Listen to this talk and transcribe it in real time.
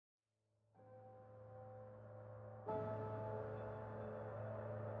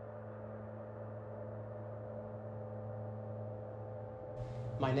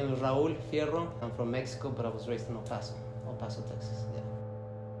My name is Raul Fierro. I'm from Mexico, but I was raised in El Paso, Texas. Yeah.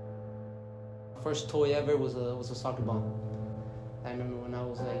 First toy ever was a soccer ball. I remember when I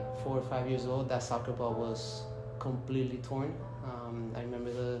was like 4 or 5 years old, that soccer ball was completely torn. I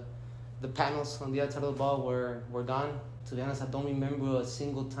remember the panels on the outside of the ball were gone. To be honest, I don't remember a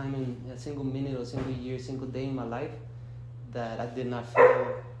single time in a single minute or a single year, a single day in my life that I did not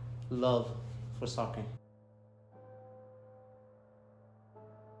feel love for soccer.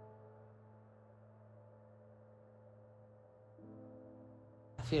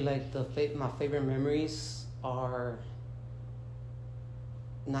 I feel like my favorite memories are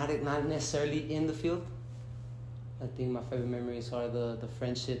not necessarily in the field. I think my favorite memories are the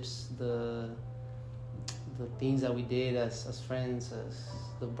friendships, the things that we did as friends, as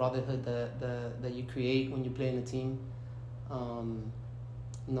the brotherhood that you create when you play in a team.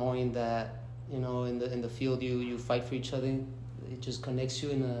 Knowing that, you know, in the field you fight for each other, it just connects you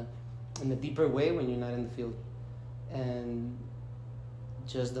in a deeper way when you're not in the field. And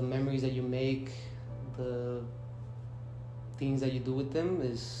just the memories that you make, the things that you do with them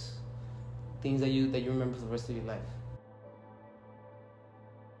is things that you remember for the rest of your life.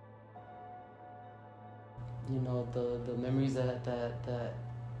 You know, the memories that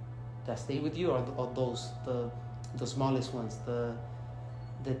stay with you are those the smallest ones,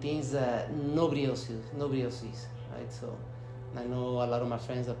 the things that nobody else sees, right? So I know a lot of my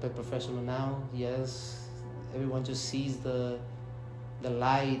friends that play professional now. Yes, everyone just sees the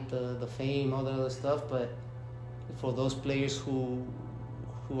light, the fame, all that other stuff, but for those players who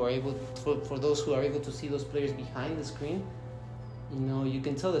are able for those who are able to see those players behind the screen, you know, you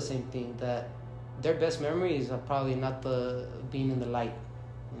can tell the same thing, that their best memories are probably not the being in the light.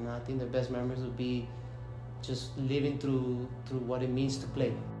 You know, I think their best memories would be just living through what it means to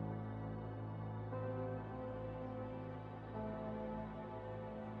play.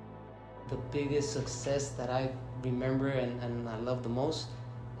 The biggest success that I remember and I love the most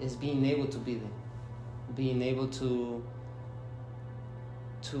is being able to be there, being able to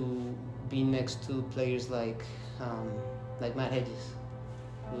be next to players like Matt Hedges,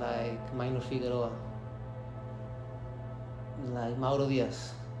 like Minor Figueroa, like Mauro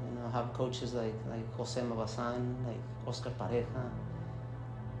Diaz. You know, have coaches like Jose Mabazan, like Oscar Pareja.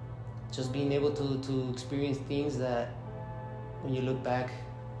 Just being able to experience things that, when you look back,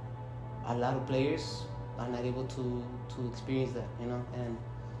 a lot of players are not able to experience that, you know. And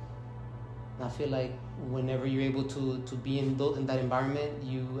I feel like whenever you're able to be in that environment,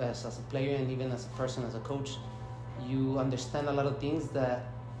 you as a player and even as a person, as a coach, you understand a lot of things that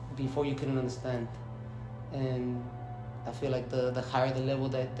before you couldn't understand. And I feel like the higher the level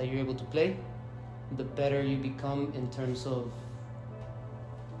that you're able to play, the better you become in terms of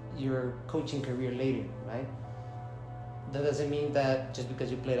your coaching career later, right? That doesn't mean that just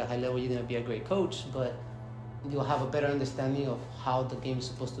because you play at a high level you're going to be a great coach, but you'll have a better understanding of how the game is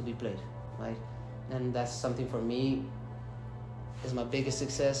supposed to be played, right? And that's something for me is my biggest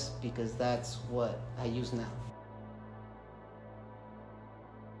success, because that's what I use now.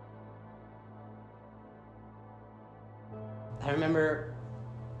 I remember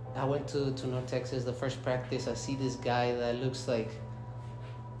I went to North Texas, the first practice. I see this guy that looks like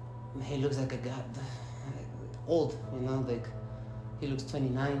a guy old, you know, like he looks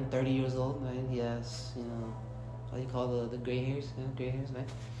 29, 30 years old, right? He has, you know, what do you call the gray hairs? Yeah, gray hairs, right?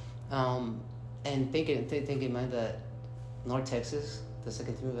 And think in mind that North Texas, the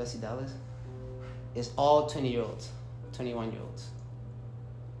second team of SC Dallas, is all 20-year-olds, 21-year-olds.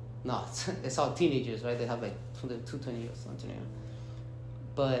 No, it's all teenagers, right? They have like two 20-year-olds, not 20-year-olds.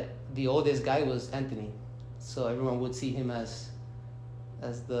 But the oldest guy was Anthony, so everyone would see him as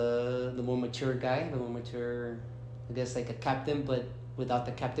the more mature guy, the more mature, I guess, like a captain, but without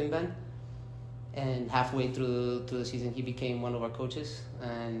the captain band. And halfway through the season, he became one of our coaches,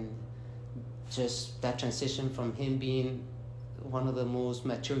 and just that transition from him being one of the most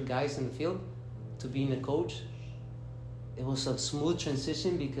mature guys in the field to being a coach, it was a smooth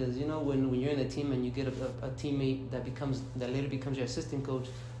transition, because, you know, when you're in a team and you get a teammate that later becomes your assistant coach,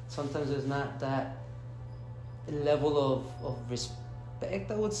 sometimes there's not that level of respect,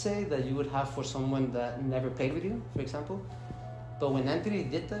 I would say, that you would have for someone that never played with you, for example. But when Anthony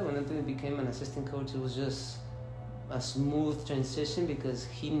did that, when Anthony became an assistant coach, it was just a smooth transition, because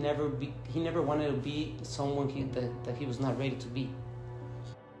he never wanted to be someone that he was not ready to be.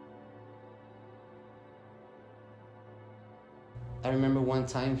 I remember one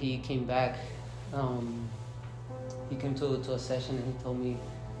time he came back, he came to a session, and he told me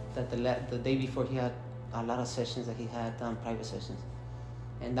that the day before he had a lot of sessions that he had, private sessions.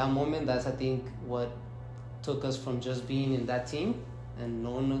 And that moment, that's, I think, what took us from just being in that team and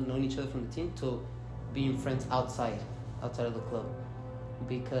knowing each other from the team to being friends outside of the club.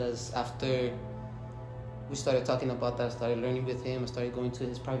 Because after we started talking about that, I started learning with him. I started going to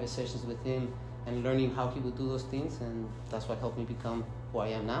his private sessions with him and learning how he would do those things, and that's what helped me become who I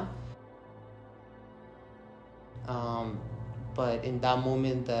am now. But in that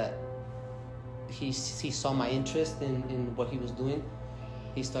moment that he saw my interest in what he was doing,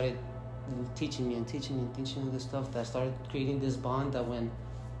 he started teaching me all this stuff, that I started creating this bond that when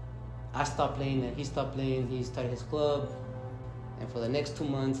I stopped playing and he stopped playing, he started his club. And for the next 2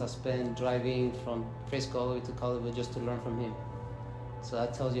 months, I spent driving from Frisco all the way to College just to learn from him. So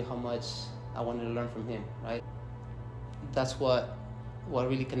that tells you how much I wanted to learn from him, right? That's what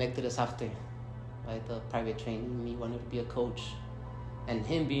really connected us after, right? The private training, me wanting to be a coach, and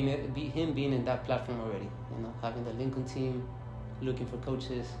him being in that platform already. You know, having the Lincoln team, looking for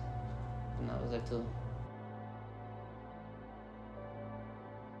coaches, and I was there too.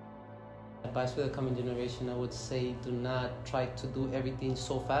 Advice for the coming generation, I would say, do not try to do everything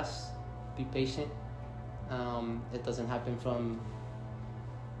so fast. Be patient. It doesn't happen from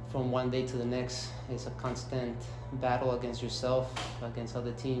one day to the next. It's a constant battle against yourself, against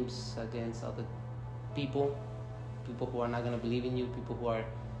other teams, against other people who are not going to believe in you, people who are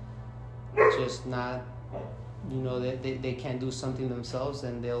just not, you know, they can't do something themselves,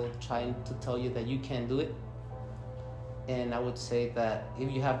 and they'll try to tell you that you can't do it. And I would say that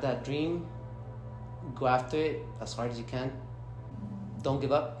if you have that dream, go after it as hard as you can. Don't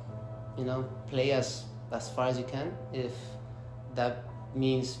give up. You know, play as far as you can. If that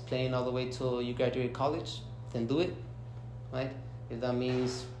means playing all the way till you graduate college, then do it, right? If that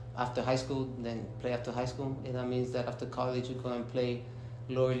means after high school, then play after high school. If that means that after college you go and play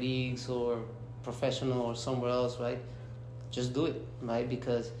lower leagues or professional or somewhere else, right? Just do it, right?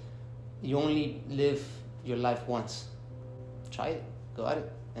 Because you only live your life once. Try it, go at it,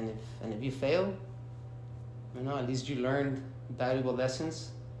 and if you fail, you know, at least you learned valuable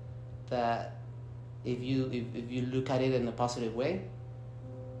lessons that if you look at it in a positive way,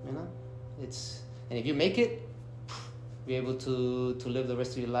 you know, and if you make it, be able to live the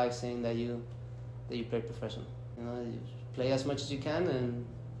rest of your life saying that you play professional. You know, you play as much as you can, and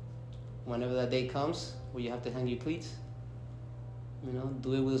whenever that day comes where you have to hang your cleats, you know,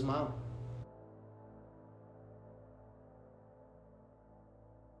 do it with a smile.